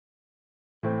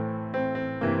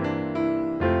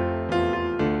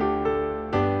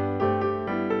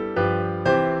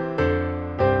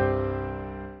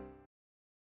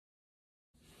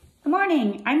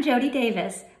morning, I'm Jodi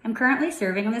Davis. I'm currently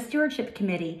serving on the Stewardship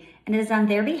Committee, and it is on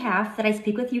their behalf that I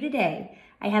speak with you today.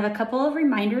 I have a couple of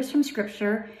reminders from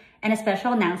Scripture and a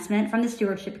special announcement from the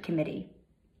Stewardship Committee.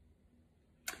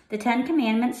 The 10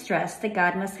 Commandments stress that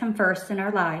God must come first in our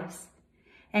lives.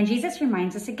 And Jesus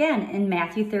reminds us again in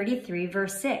Matthew 33,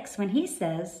 verse 6, when he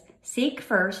says, "Seek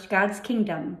first God's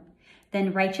kingdom,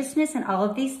 then righteousness and all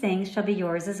of these things shall be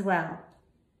yours as well."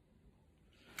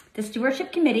 The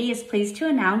Stewardship Committee is pleased to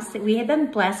announce that we have been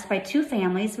blessed by 2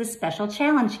 families with special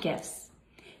challenge gifts.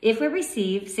 If we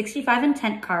receive 65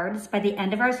 intent cards by the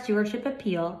end of our stewardship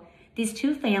appeal, these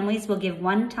 2 families will give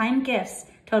one-time gifts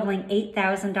totaling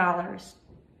 $8,000.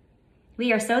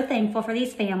 We are so thankful for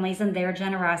these families and their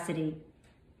generosity.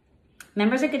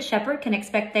 Members of Good Shepherd can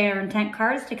expect their intent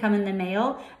cards to come in the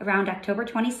mail around October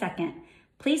 22nd.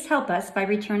 Please help us by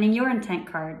returning your intent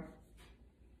card.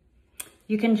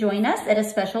 You can join us at a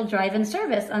special drive-in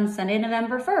service on Sunday,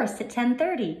 November 1st at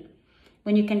 10:30,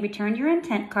 when you can return your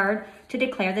intent card to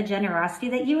declare the generosity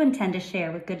that you intend to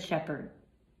share with Good Shepherd.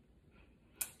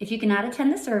 If you cannot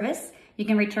attend the service, you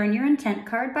can return your intent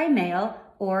card by mail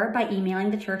or by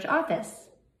emailing the church office.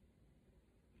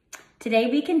 Today,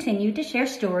 we continue to share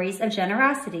stories of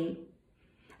generosity.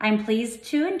 I'm pleased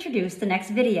to introduce the next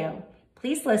video.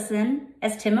 Please listen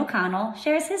as Tim O'Connell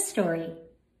shares his story.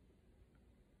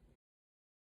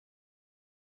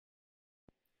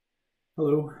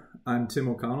 Hello, I'm Tim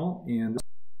O'Connell, and this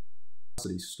is a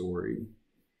generosity story.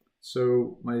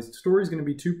 So my story is going to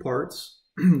be 2 parts.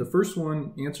 The first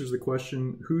one answers the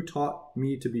question, who taught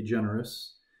me to be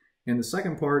generous? And the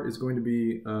second part is going to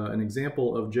be an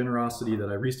example of generosity that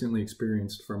I recently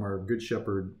experienced from our Good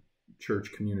Shepherd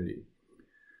church community.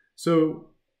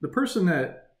 So the person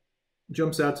that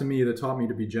jumps out to me that taught me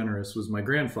to be generous was my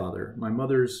grandfather, my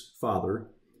mother's father,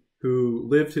 who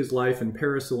lived his life in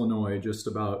Paris, Illinois, just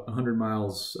about 100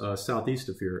 miles southeast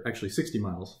of here, actually 60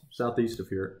 miles southeast of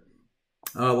here.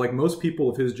 Like most people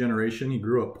of his generation, he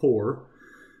grew up poor.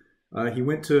 He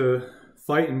went to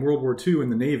fight in World War II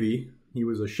in the Navy. He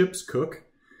was a ship's cook.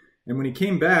 And when he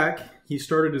came back, he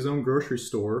started his own grocery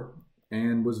store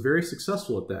and was very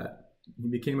successful at that. He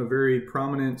became a very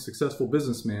prominent, successful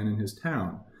businessman in his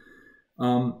town.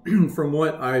 From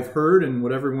what I've heard and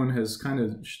what everyone has kind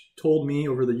of told me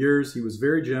over the years, he was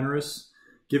very generous,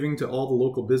 giving to all the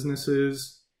local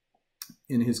businesses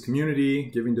in his community,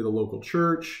 giving to the local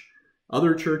church,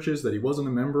 other churches that he wasn't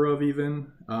a member of even.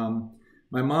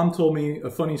 My mom told me a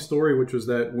funny story, which was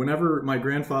that whenever my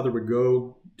grandfather would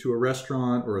go to a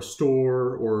restaurant or a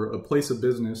store or a place of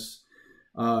business,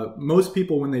 most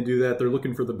people, when they do that, they're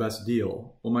looking for the best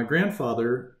deal. Well, my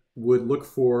grandfather would look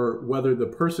for whether the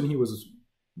person he was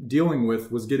dealing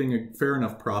with was getting a fair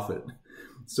enough profit.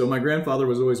 So my grandfather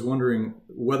was always wondering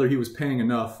whether he was paying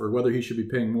enough or whether he should be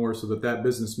paying more so that that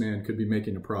businessman could be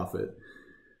making a profit.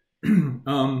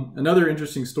 Another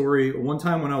interesting story, one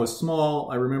time when I was small,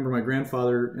 I remember my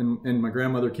grandfather and my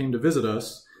grandmother came to visit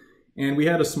us, and we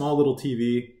had a small little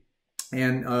TV,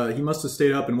 and he must have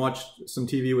stayed up and watched some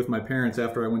TV with my parents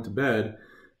after I went to bed.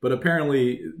 But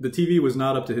apparently the TV was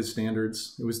not up to his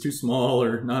standards. It was too small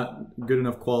or not good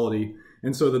enough quality.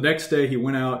 And so the next day he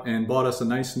went out and bought us a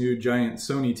nice new giant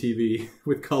Sony TV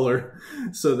with color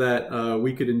so that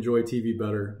we could enjoy TV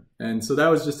better. And so that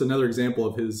was just another example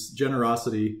of his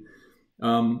generosity.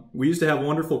 We used to have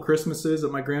wonderful Christmases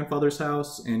at my grandfather's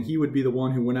house, and he would be the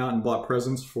one who went out and bought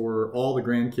presents for all the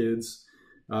grandkids.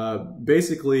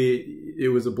 Basically, it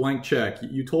was a blank check.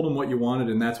 You told him what you wanted,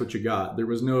 and that's what you got. There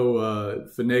was no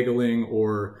finagling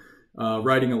or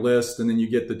writing a list, and then you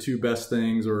get the 2 best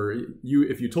things. Or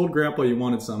if you told Grandpa you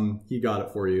wanted something, he got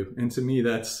it for you. And to me,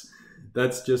 that's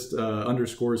just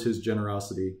underscores his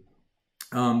generosity.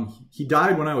 He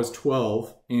died when I was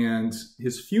 12, and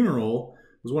his funeral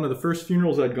was one of the first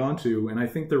funerals I'd gone to, and I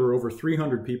think there were over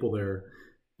 300 people there,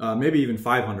 maybe even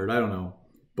 500. I don't know.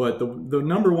 But the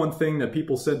number one thing that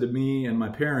people said to me and my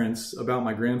parents about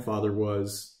my grandfather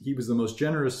was he was the most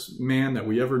generous man that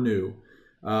we ever knew.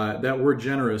 That word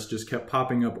generous just kept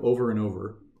popping up over and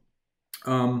over.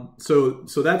 So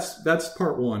that's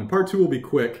part 1. Part 2 will be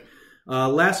quick.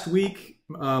 Last week,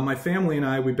 my family and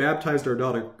I, we baptized our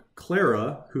daughter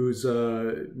Clara, who's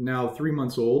now 3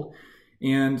 months old.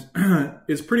 And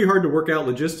it's pretty hard to work out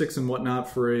logistics and whatnot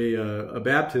for a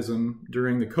baptism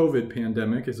during the COVID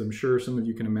pandemic, as I'm sure some of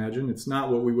you can imagine. It's not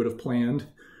what we would have planned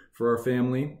for our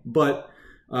family. But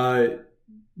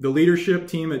the leadership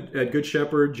team at Good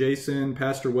Shepherd, Jason,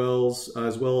 Pastor Wells,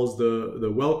 as well as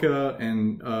the Welka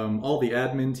and all the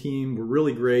admin team were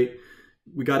really great.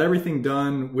 We got everything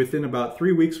done within about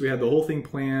 3 weeks. We had the whole thing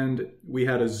planned. We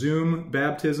had a Zoom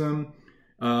baptism.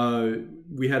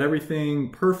 We had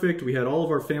everything perfect. We had all of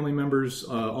our family members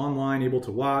online able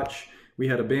to watch. We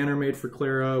had a banner made for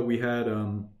Clara. We had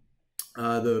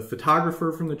the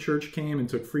photographer from the church came and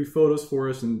took free photos for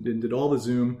us and did all the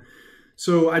Zoom.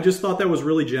 So I just thought that was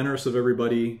really generous of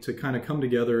everybody to kind of come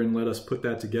together and let us put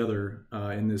that together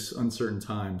in this uncertain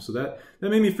time. So that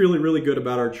made me feel really good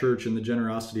about our church and the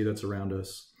generosity that's around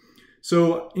us.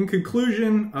 So in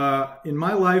conclusion, in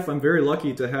my life, I'm very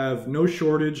lucky to have no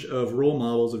shortage of role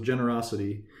models of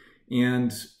generosity.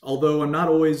 And although I'm not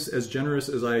always as generous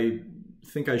as I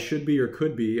think I should be or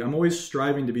could be, I'm always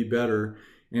striving to be better.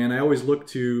 And I always look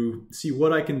to see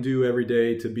what I can do every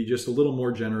day to be just a little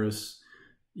more generous,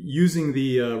 using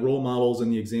the role models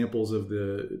and the examples of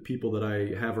the people that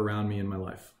I have around me in my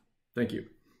life. Thank you.